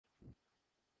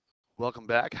Welcome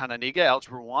back, Hononegah,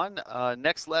 Algebra 1.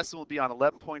 Next lesson will be on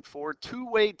 11.4,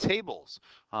 two-way tables.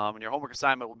 And your homework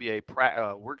assignment will be a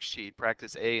worksheet,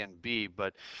 practice A and B.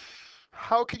 But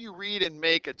how can you read and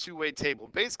make a two-way table?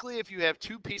 Basically, if you have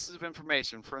two pieces of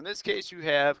information, for in this case, you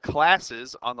have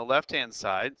classes on the left-hand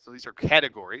side. So these are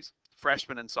categories,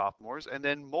 freshmen and sophomores, and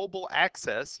then mobile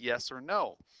access, yes or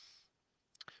no.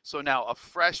 So now a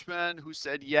freshman who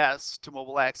said yes to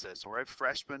mobile access or a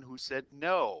freshman who said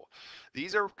no.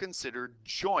 These are considered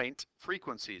joint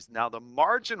frequencies. Now the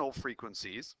marginal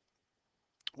frequencies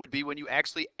would be when you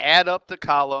actually add up the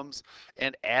columns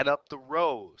and add up the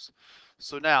rows.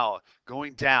 So now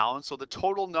going down, so the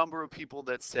total number of people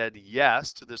that said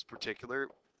yes to this particular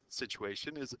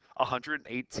situation is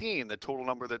 118. The total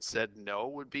number that said no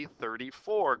would be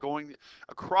 34. Going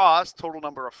across, total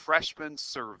number of freshmen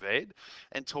surveyed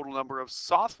and total number of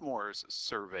sophomores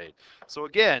surveyed. So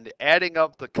again, adding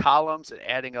up the columns and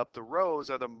adding up the rows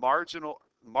are the marginal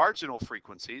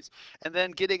frequencies, and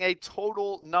then getting a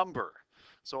total number.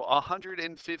 So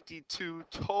 152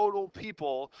 total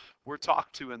people were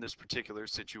talked to in this particular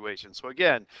situation. So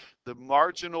again, the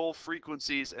marginal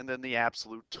frequencies and then the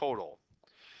absolute total.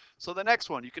 So the next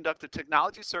one, you conduct a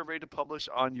technology survey to publish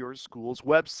on your school's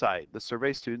website. The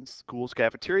survey students' school's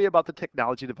cafeteria about the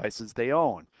technology devices they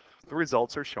own. The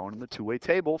results are shown in the two-way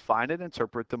table. Find and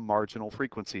interpret the marginal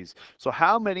frequencies. So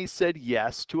how many said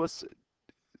yes to a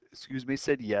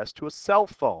cell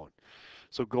phone?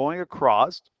 So going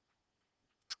across,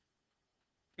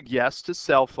 yes to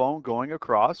cell phone going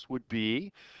across would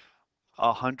be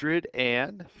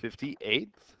 158.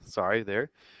 Sorry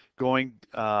there. Going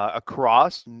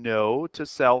across, no to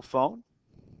cell phone.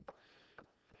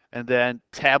 And then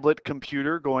tablet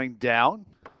computer going down,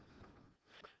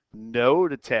 no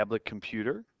to tablet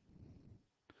computer.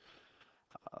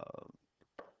 Uh,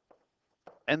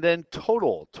 and then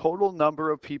total number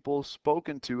of people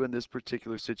spoken to in this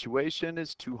particular situation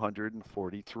is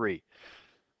 243.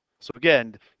 So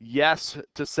again, yes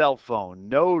to cell phone,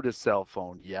 no to cell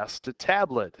phone, yes to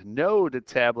tablet, no to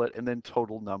tablet, and then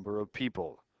total number of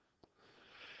people.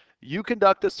 You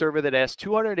conduct a survey that asks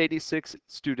 286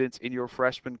 students in your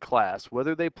freshman class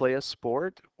whether they play a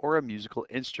sport or a musical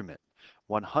instrument.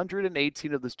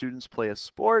 118 of the students play a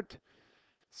sport,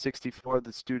 64 of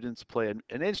the students play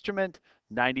an instrument,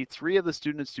 93 of the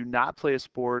students do not play a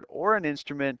sport or an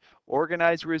instrument.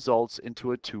 Organize results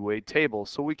into a two-way table.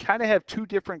 So we kind of have two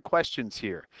different questions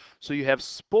here. So you have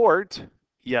sport,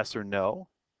 yes or no.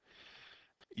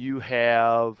 You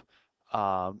have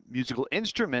musical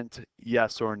instrument,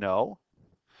 yes or no.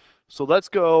 So let's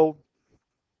go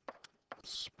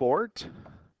sport,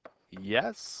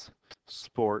 yes.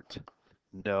 Sport,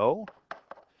 no.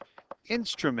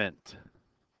 Instrument,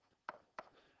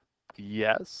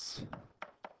 yes.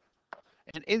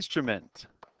 And instrument,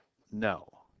 no.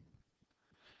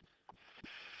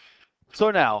 So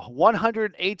now,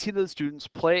 118 of the students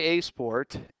play a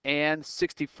sport, and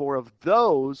 64 of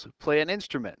those play an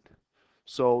instrument.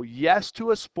 So yes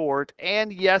to a sport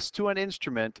and yes to an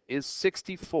instrument is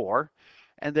 64,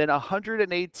 and then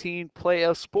 118 play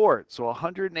a sport. So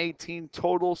 118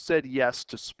 total said yes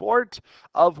to sport,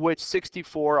 of which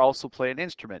 64 also play an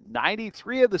instrument.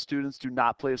 93 of the students do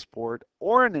not play a sport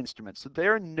or an instrument. So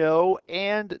they're no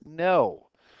and no.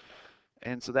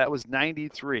 And so that was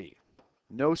 93.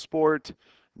 No sport,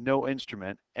 no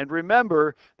instrument. And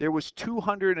remember, there was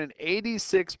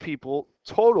 286 people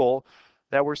total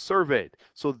that were surveyed.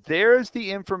 So there's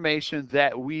the information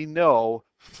that we know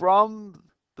from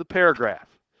the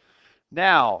paragraph.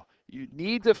 Now, you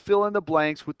need to fill in the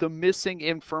blanks with the missing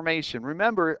information.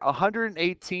 Remember,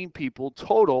 118 people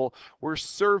total were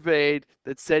surveyed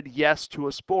that said yes to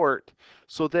a sport.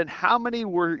 So then how many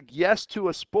were yes to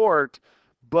a sport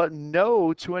but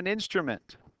no to an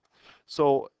instrument?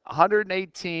 So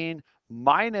 118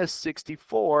 minus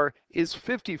 64 is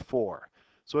 54.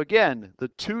 So again, the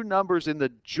two numbers in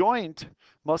the joint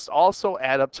must also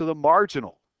add up to the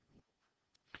marginal.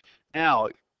 Now,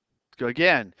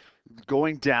 again,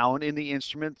 going down in the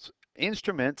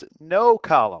instrument no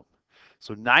column.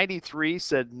 So 93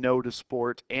 said no to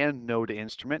sport and no to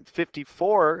instrument.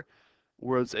 54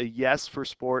 was a yes for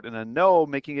sport and a no,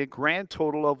 making a grand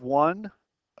total of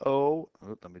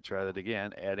let me try that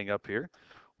again, adding up here,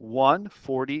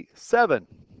 147.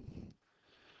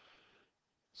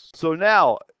 So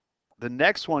now the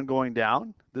next one going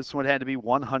down, this one had to be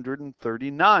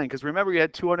 139 because remember you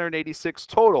had 286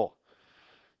 total.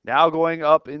 Now going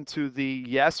up into the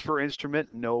yes for instrument,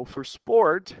 no for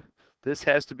sport, this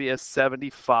has to be a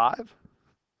 75.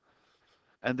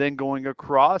 And then going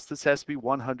across, this has to be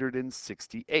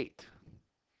 168.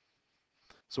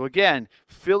 So again,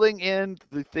 filling in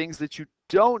the things that you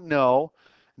don't know,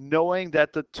 knowing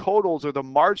that the totals or the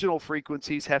marginal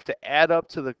frequencies have to add up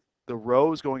to the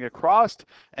rows going across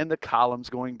and the columns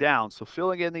going down. So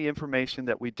filling in the information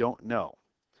that we don't know.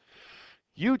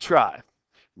 You try.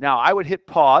 Now I would hit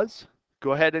pause.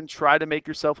 Go ahead and try to make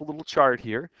yourself a little chart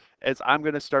here as I'm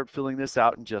going to start filling this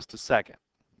out in just a second.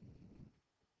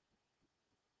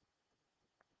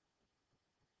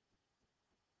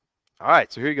 All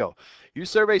right, so here you go. You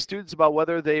survey students about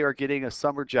whether they are getting a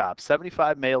summer job.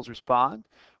 75 males respond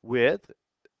with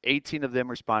 18 of them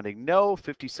responding no,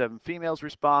 57 females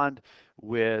respond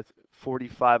with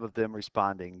 45 of them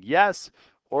responding yes.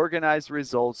 Organize the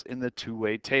results in the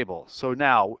two-way table. So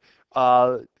now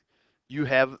you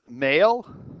have male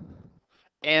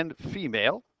and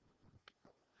female.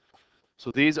 So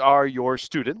these are your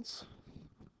students.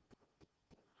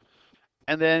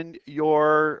 And then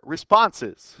your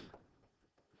responses.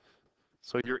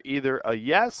 So you're either a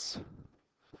yes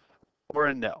or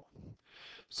a no.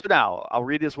 So now I'll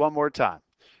read this one more time.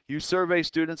 You survey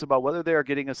students about whether they are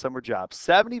getting a summer job.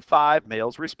 75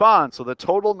 males respond. So the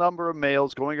total number of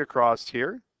males going across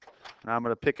here, and I'm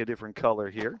going to pick a different color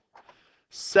here.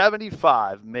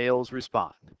 75 males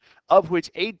respond, of which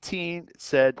 18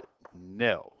 said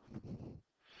no.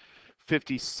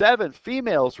 57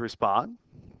 females respond,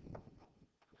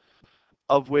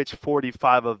 of which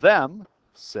 45 of them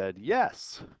said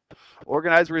yes.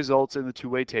 Organize results in the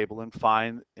two-way table and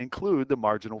include the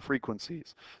marginal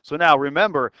frequencies. So now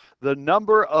remember, the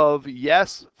number of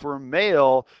yes for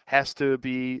male has to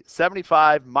be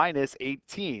 75 minus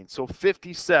 18. So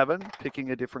 57,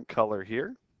 picking a different color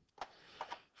here.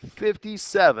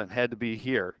 57 had to be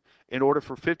here. In order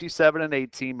for 57 and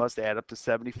 18 must add up to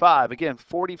 75. Again,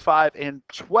 45 and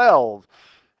 12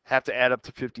 have to add up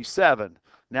to 57.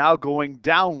 Now going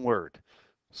downward.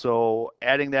 So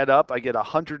adding that up, I get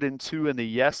 102 in the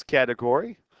yes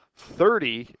category,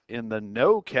 30 in the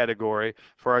no category,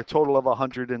 for a total of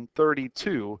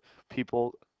 132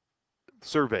 people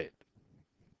surveyed.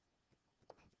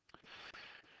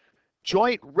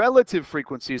 Joint relative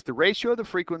frequency is the ratio of the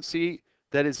frequency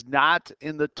that is not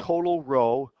in the total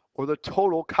row or the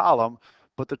total column,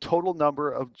 but the total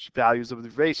number of values of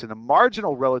observation. The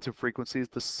marginal relative frequency is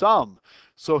the sum.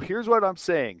 So here's what I'm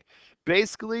saying.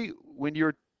 Basically, when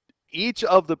you're each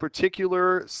of the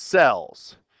particular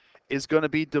cells is going to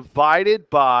be divided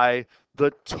by the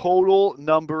total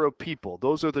number of people.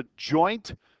 Those are the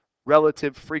joint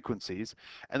relative frequencies.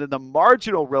 And then the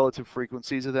marginal relative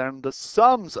frequencies are then the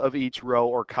sums of each row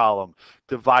or column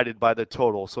divided by the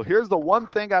total. So here's the one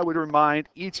thing I would remind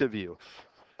each of you.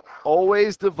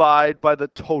 Always divide by the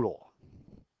total.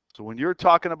 So when you're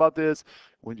talking about this,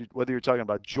 whether you're talking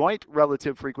about joint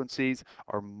relative frequencies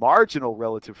or marginal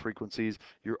relative frequencies,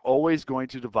 you're always going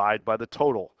to divide by the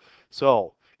total.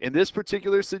 So in this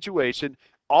particular situation,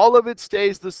 all of it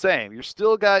stays the same. You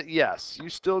still got yes, you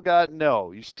still got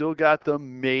no, you still got the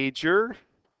major,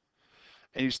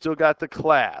 and you still got the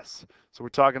class. So we're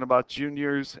talking about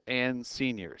juniors and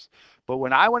seniors. But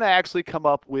when I want to actually come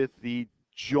up with the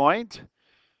joint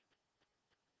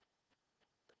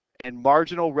and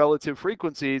marginal relative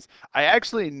frequencies, I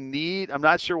actually need, I'm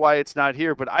not sure why it's not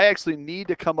here, but I actually need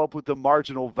to come up with the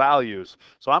marginal values.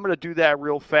 So I'm going to do that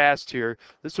real fast here.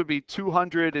 This would be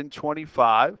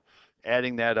 225,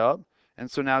 adding that up. And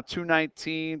so now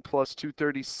 219 plus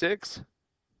 236,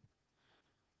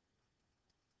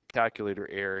 calculator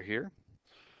error here,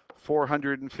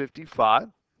 455.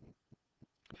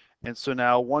 And so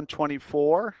now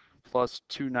 124 plus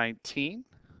 219,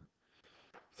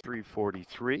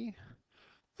 343.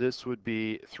 This would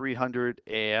be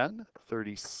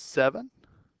 337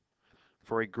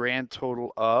 for a grand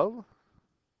total of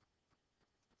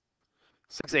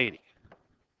 680.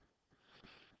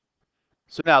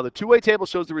 So now the two-way table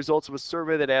shows the results of a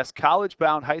survey that asked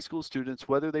college-bound high school students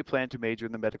whether they plan to major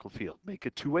in the medical field. Make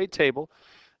a two-way table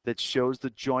that shows the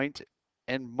joint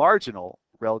and marginal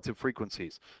relative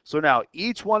frequencies. So now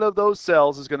each one of those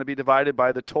cells is going to be divided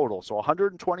by the total. So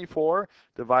 124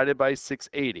 divided by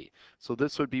 680. So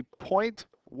this would be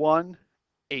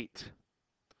 0.18.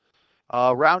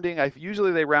 Rounding,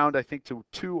 usually they round, I think, to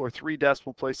 2 or 3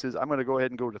 decimal places. I'm going to go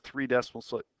ahead and go to 3 decimal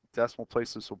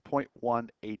places, so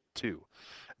 0.182.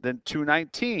 Then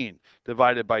 219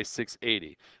 divided by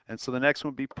 680. And so the next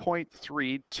one would be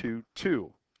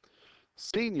 0.322.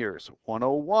 Seniors,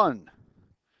 101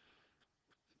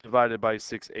 divided by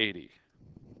 680.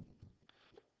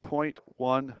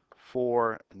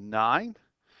 0.149.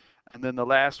 And then the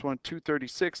last one,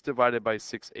 236 divided by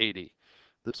 680.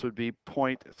 This would be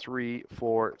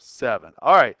 0.347.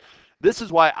 All right. This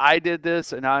is why I did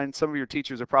this, and some of your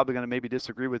teachers are probably going to maybe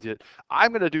disagree with you.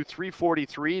 I'm going to do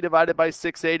 343 divided by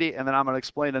 680, and then I'm going to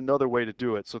explain another way to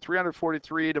do it. So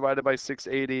 343 divided by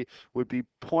 680 would be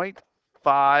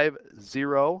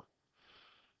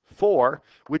 0.504,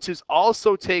 which is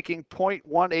also taking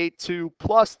 0.182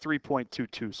 plus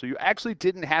 3.22. So you actually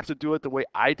didn't have to do it the way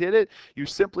I did it. You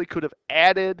simply could have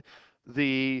added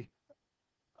the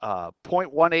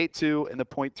 0.182 and the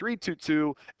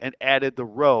 0.322 and added the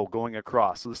row going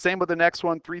across. So the same with the next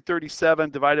one,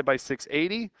 337 divided by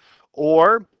 680,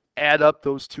 or add up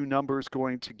those two numbers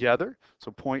going together. So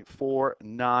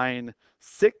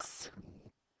 0.496.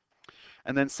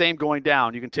 And then same going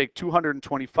down. You can take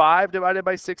 225 divided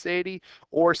by 680,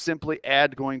 or simply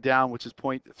add going down, which is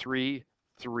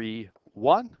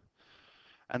 0.331.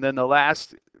 And then the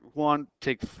last one,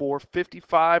 take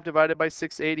 455 divided by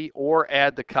 680, or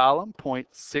add the column,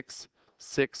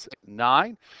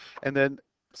 0.669. And then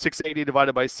 680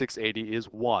 divided by 680 is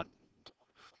 1.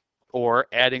 Or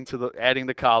adding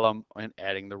the column and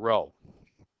adding the row.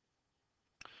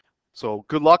 So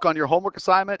good luck on your homework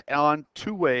assignment on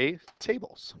two-way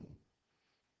tables.